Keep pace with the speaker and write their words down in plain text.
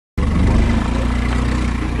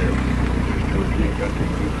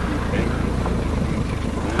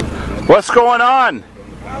What's going on?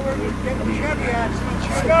 Well, we're getting cheviacs.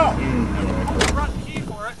 Let's go. I brought the key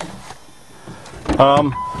for it.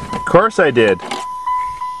 Of course I did.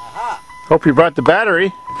 Aha. Hope you brought the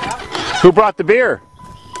battery. Yeah. Who brought the beer?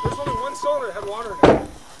 There's only one cylinder that had water in it.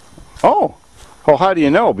 Oh. Well, how do you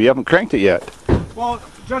know? We haven't cranked it yet. Well,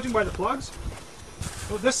 judging by the plugs.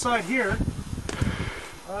 Well, this side here.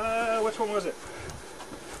 Which one was it?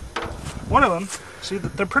 One of them. See,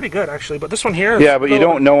 they're pretty good actually, but this one here. Yeah, but you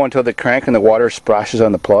don't know until the crank and the water splashes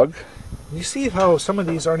on the plug. You see how some of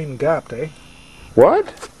these aren't even gapped, eh? What?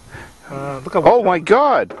 Look how. Oh my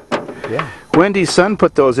God! Yeah. Wendy's son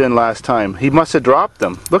put those in last time. He must have dropped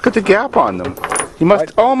them. Look at the gap on them. He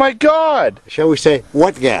must. Oh my God! Shall we say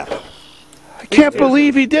what gap? I can't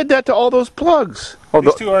believe he did that to all those plugs. Oh,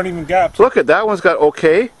 These two aren't even gapped. look at that one's got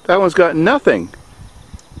okay. That one's got nothing.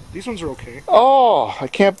 These ones are okay. Oh, I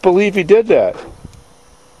can't believe he did that.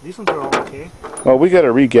 These ones are all okay. Well, we got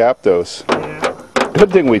to re-gap those. Yeah.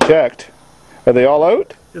 Good thing we checked. Are they all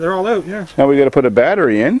out? They're all out, yeah. Now we got to put a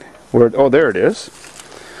battery in. Oh, there it is.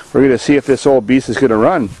 We're going to see if this old beast is going to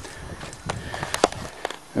run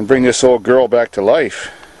and bring this old girl back to life.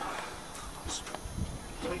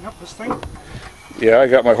 Tighten up this thing. Yeah, I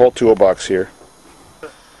got my whole toolbox here.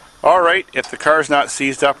 All right, if the car's not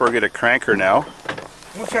seized up, we're going to crank her now.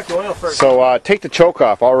 We'll check the oil first. So take the choke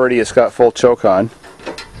off. Already it's got full choke on.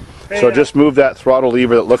 Hey, So just move that throttle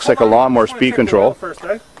lever that looks like a lawnmower speed control. First,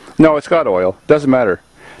 eh? No, it's got oil. Doesn't matter.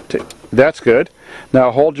 That's good.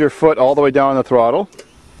 Now hold your foot all the way down on the throttle.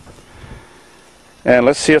 And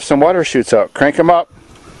let's see if some water shoots out. Crank them up.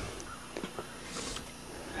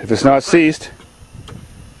 If it's not seized.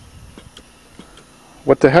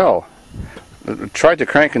 What the hell? I tried to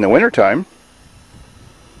crank in the wintertime.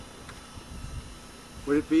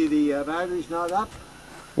 Would it be the battery's not up?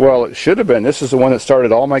 Well, it should have been. This is the one that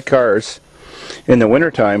started all my cars in the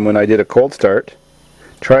wintertime when I did a cold start.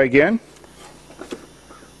 Try again.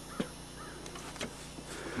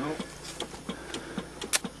 No.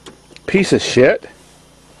 Piece of shit.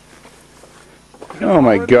 Oh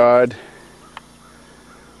my God.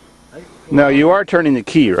 Now you are turning the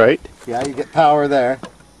key, right? Yeah, you get power there.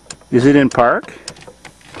 Is it in park?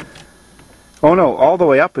 Oh no, all the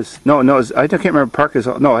way up is I can't remember park is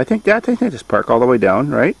no. I think that is park all the way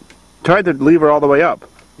down, right? Try the lever all the way up.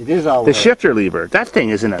 It is all The shifter lever. That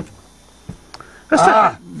thing isn't it?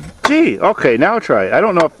 That's gee, okay, now try it. I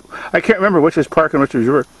don't know if I can't remember which is park and which is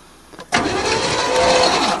reverse.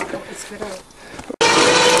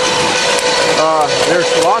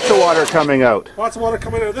 There's lots of water coming out. Lots of water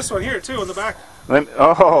coming out of this one here too in the back.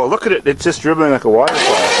 Oh, look at it. It's just dribbling like a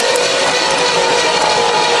waterfall.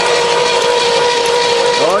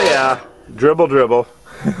 Oh yeah, dribble, dribble.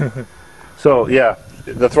 So yeah,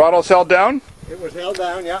 the throttle's held down. It was held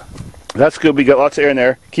down, yeah. That's good. We got lots of air in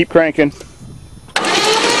there. Keep cranking.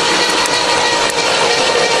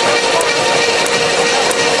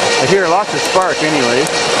 I hear lots of spark anyway.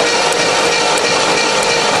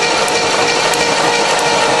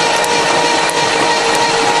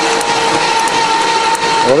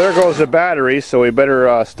 Well, there goes the battery, so we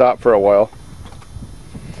better stop for a while.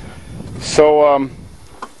 So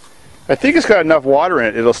I think it's got enough water in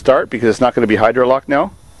it. It'll start because it's not going to be hydrolocked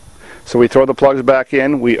now. So we throw the plugs back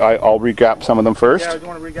in. I'll re-gap some of them first. Yeah, I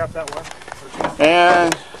want to re-gap that one.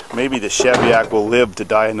 And maybe the cheviac will live to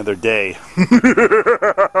die another day.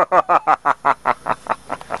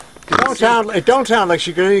 It don't sound like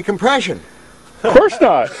she got any compression. Of course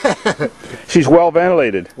not. She's well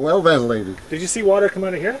ventilated. Well ventilated. Did you see water come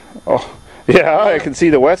out of here? Oh, yeah, I can see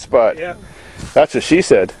the wet spot. Yeah. That's what she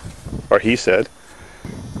said. Or he said.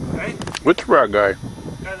 Right? Which rag guy?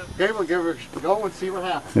 Okay, we'll give her a go and see what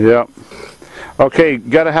happens. Yeah. Okay,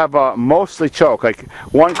 got to have mostly choke, like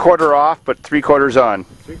 1/4 off, but 3/4 on.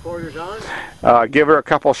 3/4 on. Give her a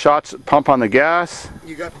couple shots, pump on the gas.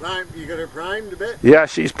 You got primed. You got her primed a bit. Yeah,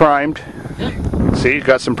 she's primed. Okay. See,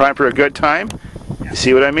 got some prime for a good time. You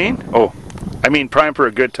see what I mean? Oh, I mean prime for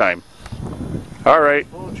a good time. All right.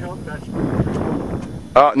 Full choke. That's.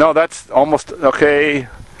 No, that's almost okay. A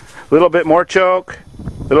little bit more choke.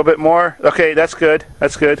 A little bit more. Okay, that's good.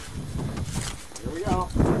 That's good. Here we go.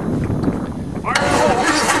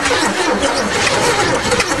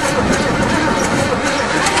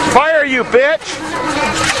 Fire, you bitch!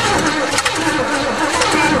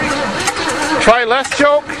 Try less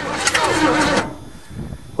choke.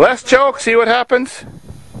 Less choke, see what happens.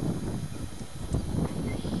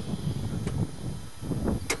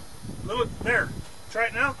 There. Try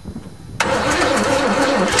it now.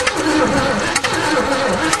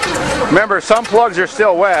 Remember, some plugs are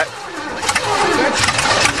still wet.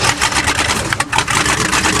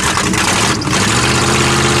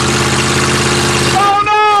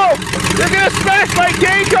 That's my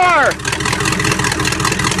gay car!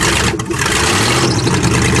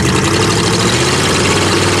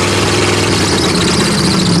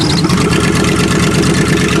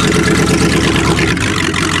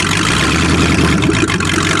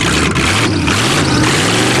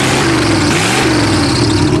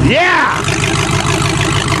 Yeah!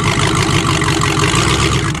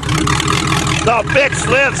 The bitch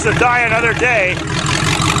lives to die another day.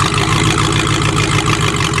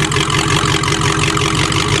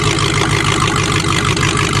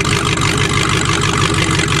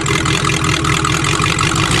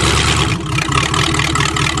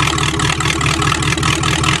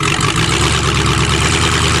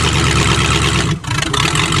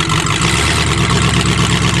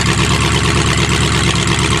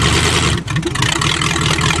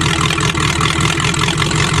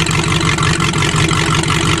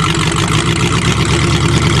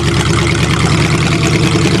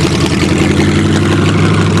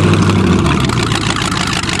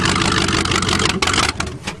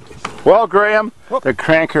 Well, Graham, the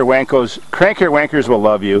cranker wankers will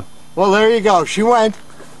love you. Well, there you go. She went.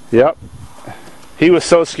 Yep. He was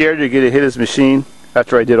so scared you're going to hit his machine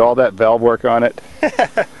after I did all that valve work on it.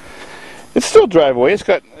 It's still drive away. It's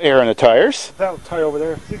got air in the tires. That'll tie over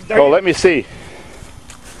there. Oh, let me see.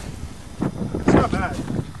 It's not bad.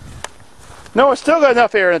 No, it's still got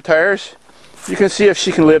enough air in the tires. You can see if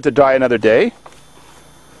she can live to die another day.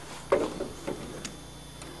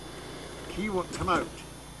 Key won't come out.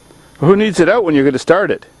 Who needs it out when you're going to start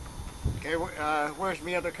it? Okay, where's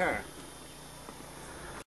my other car?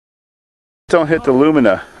 Don't hit the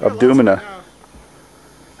lumina of Dumina.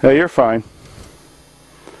 Yeah, you're fine.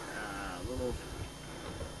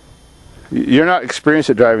 You're not experienced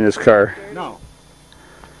at driving this car. No.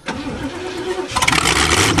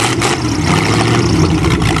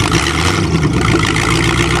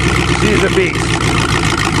 She's a beast.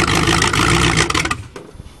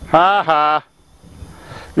 Ha ha.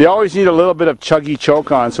 You always need a little bit of chuggy choke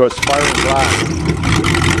on so it's firing black.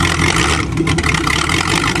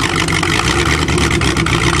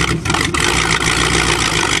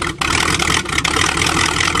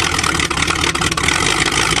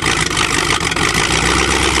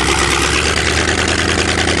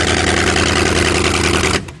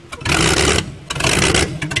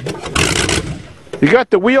 You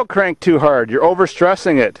got the wheel cranked too hard. You're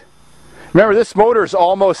overstressing it. Remember, this motor is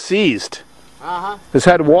almost seized. Uh-huh. It's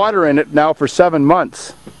had water in it now for 7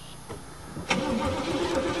 months.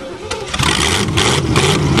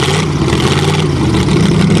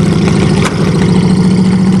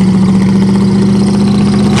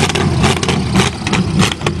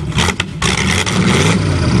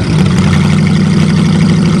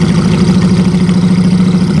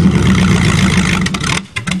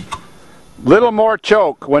 Little more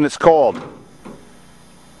choke when it's cold.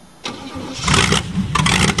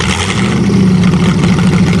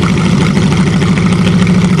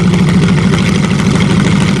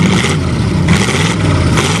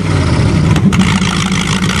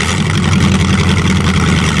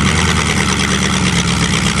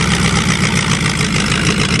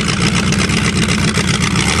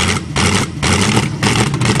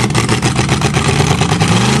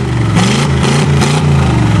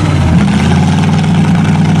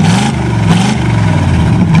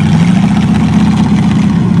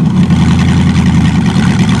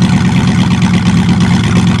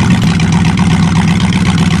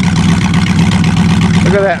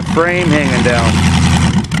 Look at that frame hanging down.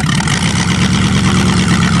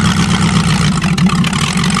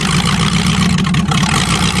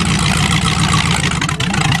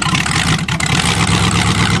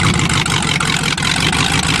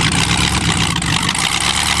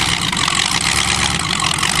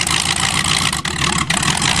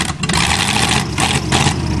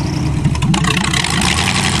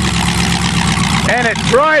 And it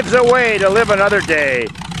drives away to live another day.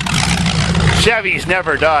 Chevys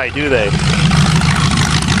never die, do they?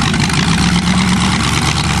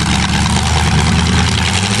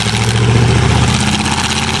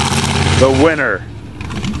 The winner.